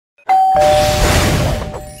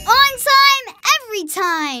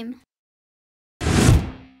time.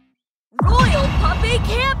 Royal Puppy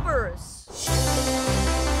Campers!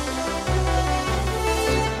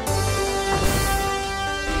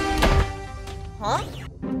 Huh?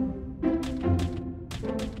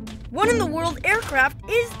 What in the world aircraft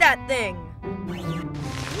is that thing?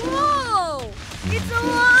 Whoa! It's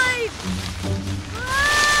alive!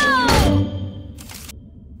 Whoa!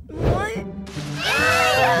 What?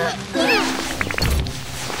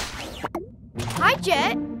 Hi,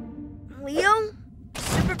 Jet. Leo?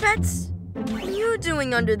 Super Pets? What are you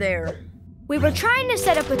doing under there? We were trying to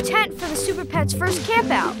set up a tent for the Super Pets' first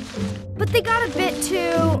campout, but they got a bit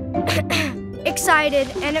too excited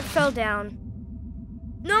and it fell down.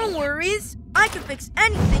 No worries. I can fix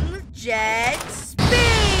anything with jet speed!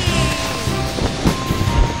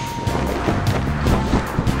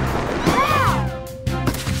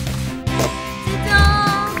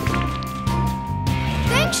 Ta-da!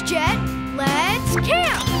 Thanks, Jet. Let's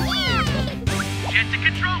camp! Jet to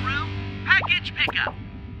control room. Package pickup.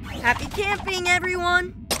 Happy camping,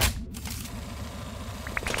 everyone!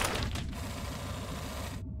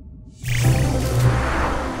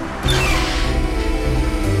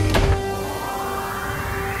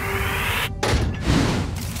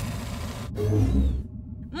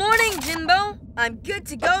 Morning, Jimbo. I'm good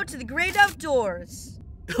to go to the great outdoors.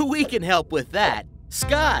 We can help with that.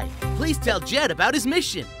 Sky, please tell Jet about his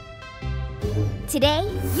mission. Today,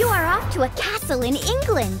 you are off to a castle in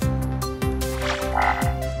England.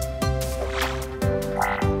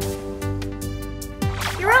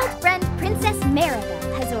 Your old friend Princess Maribel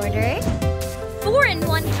has ordered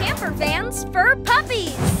 4-in-1 camper vans for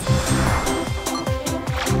puppies.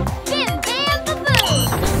 Bim Bam Baboon!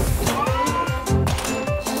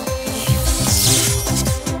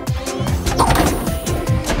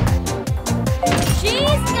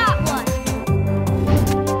 She's got one.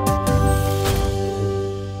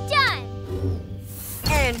 Done.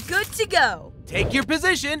 And good to go. Take your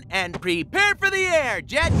position and prepare for the air,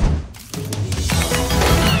 Jet.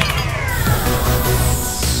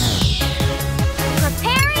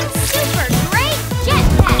 Preparing super great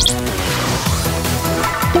jetpack.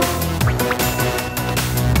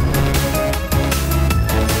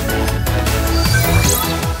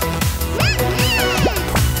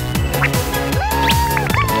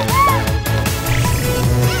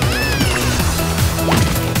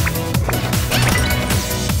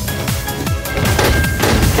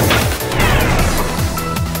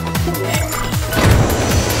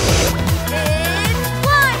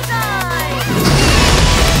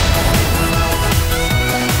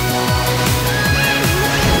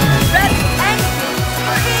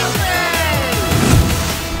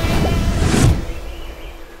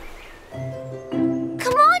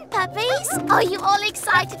 Are you all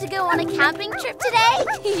excited to go on a camping trip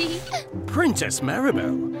today? Princess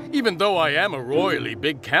Maribel, even though I am a royally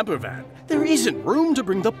big camper van, there isn't room to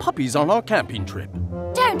bring the puppies on our camping trip.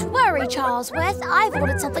 Don't worry, Charlesworth. I've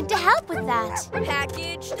ordered something to help with that.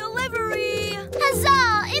 Package delivery!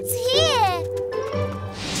 Huzzah! It's here!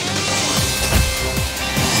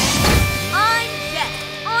 I'm Jet.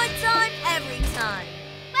 On time, every time.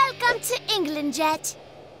 Welcome to England, Jet.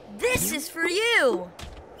 This is for you.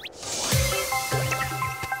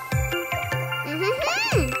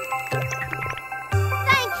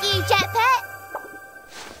 Thank you, Jet Pet.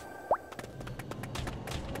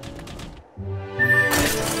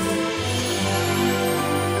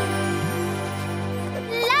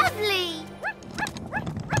 Lovely.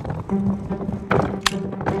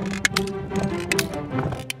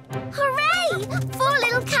 Hooray! 4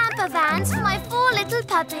 little camper vans for my 4 little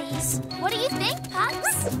puppies. What do you think,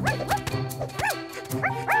 pups?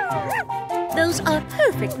 Those are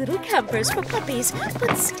perfect little campers for puppies,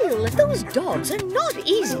 but still, those dogs are not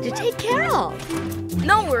easy to take care of.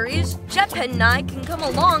 No worries. Jetpet and I can come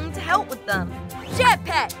along to help with them.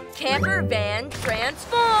 Jetpet, camper van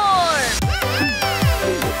transform!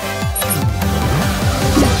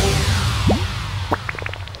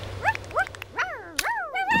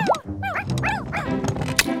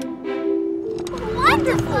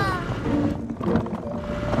 Wonderful!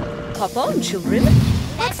 Hop on, children.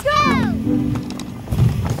 Let's go!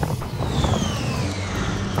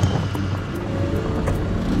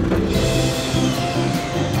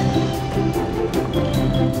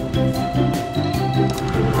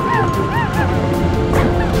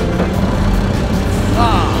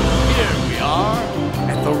 Here we are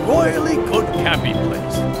at the royally good camping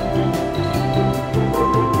place.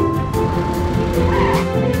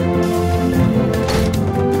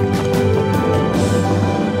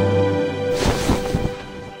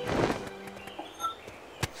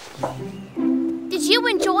 Did Did you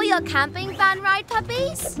enjoy your camping van ride,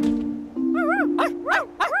 puppies?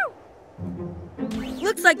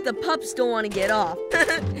 Looks like the pups don't want to get off.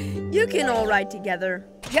 You can all ride together.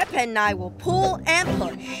 Jetpet and I will pull and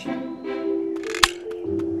push.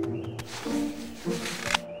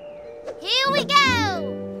 Here we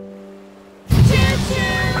go!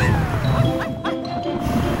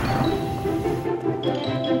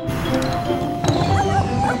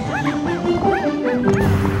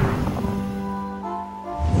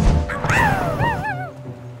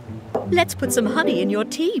 Let's put some honey in your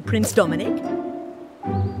tea, Prince Dominic.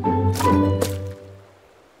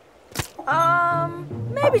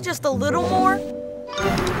 Maybe just a little more.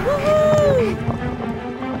 Woohoo!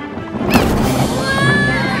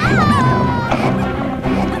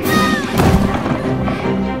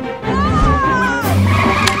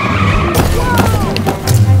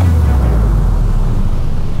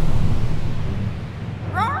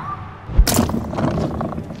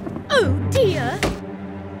 Oh, dear.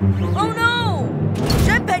 Oh, no!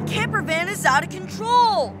 Jetpet camper van is out of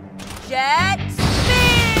control. Jet speed!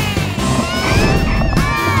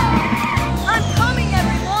 I'm coming,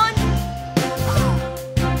 everyone!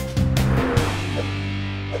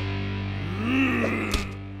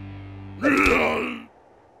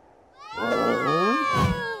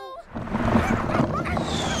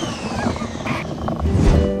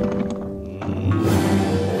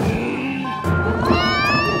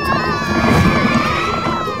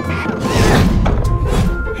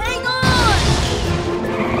 Hang on!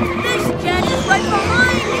 This jet is right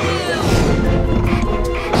behind you!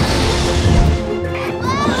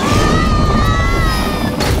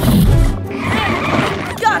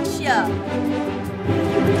 Gotcha!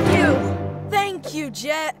 Thank you,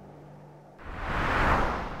 Jet.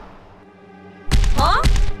 Huh?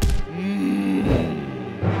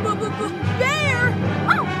 Bear!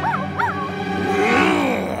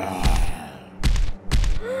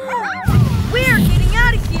 We're getting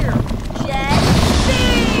out of here! Jet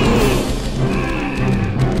speed!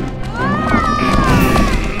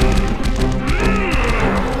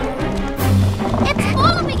 It's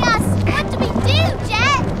following us! What do we do,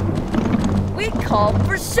 Jet? We call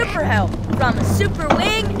for super help from a super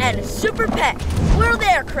wing and a super pet. World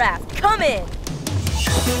aircraft, come in.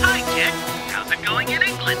 Hi, Jet. How's it going in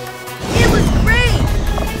England? It was great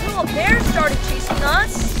until a bear started chasing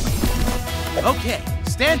us. Okay,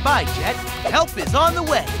 stand by, Jet. Help is on the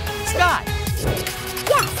way. Sky,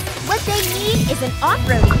 Yes, what they need is an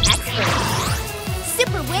off-roading expert.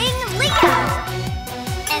 Super Wing Leo.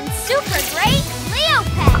 And Super Great Leo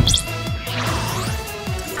Pet.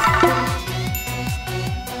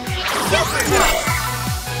 Super Great!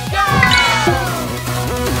 Go!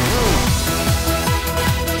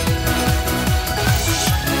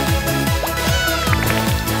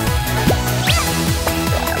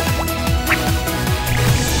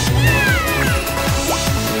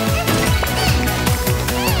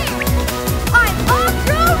 I'm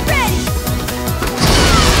off-road ready!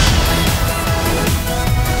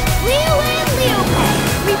 Leo and Leo Pet,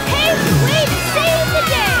 we paved the way to save the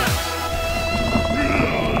day!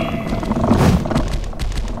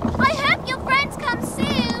 I hope your friends come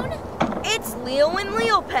soon. It's Leo and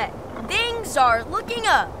Leo Pet. Things are looking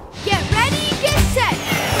up. Get ready, get set!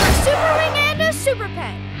 For a Super Wing and a Super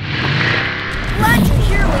Pet! Glad you're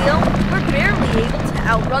here, Leo. We're barely able to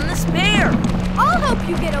outrun this bear. I'll help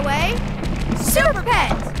you get away! Super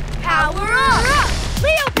Pet! Power up!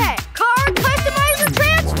 Leo Pet! Car Customizer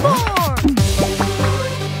Transform!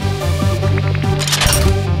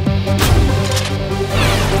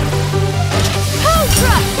 Tow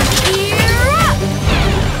Truck! Gear up!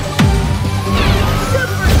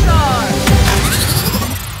 Supercharge!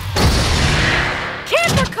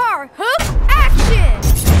 Camper Car Hook Action!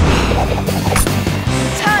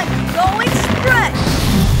 Time to go express!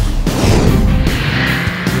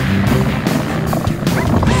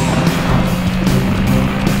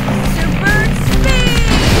 Super speed!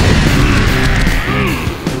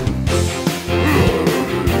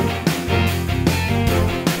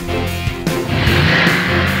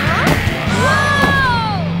 Whoa!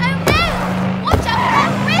 Oh no! Watch out for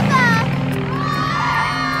that river!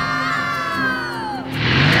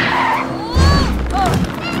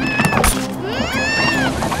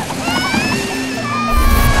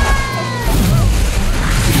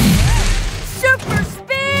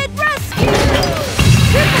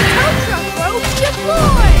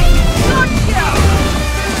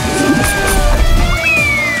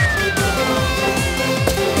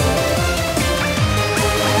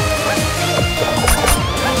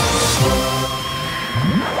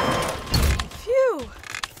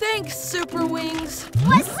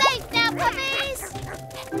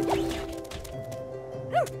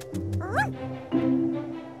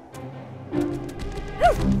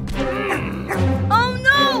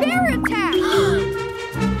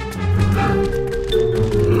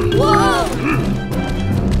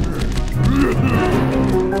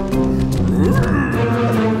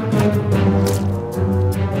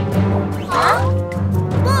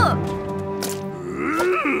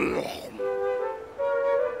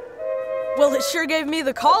 me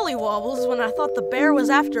the collywobbles when I thought the bear was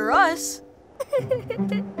after us.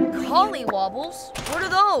 Collywobbles? What are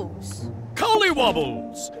those?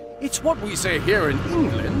 Collywobbles! It's what we say here in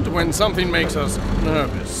England when something makes us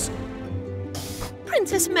nervous.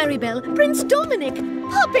 Princess Maribel, Prince Dominic,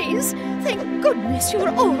 puppies! Thank goodness you're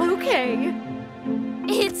all okay.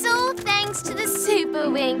 It's all thanks to the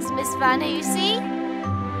Superwings, Miss Vanusi.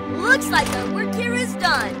 Looks like our work here is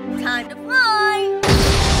done. Time to fly!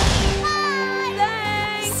 Bye!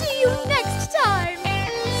 Thanks! See you next time!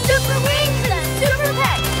 Superwings and Super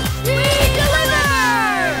Pets, we deliver!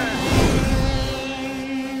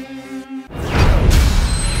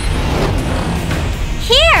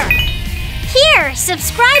 Here,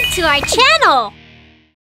 subscribe to our channel.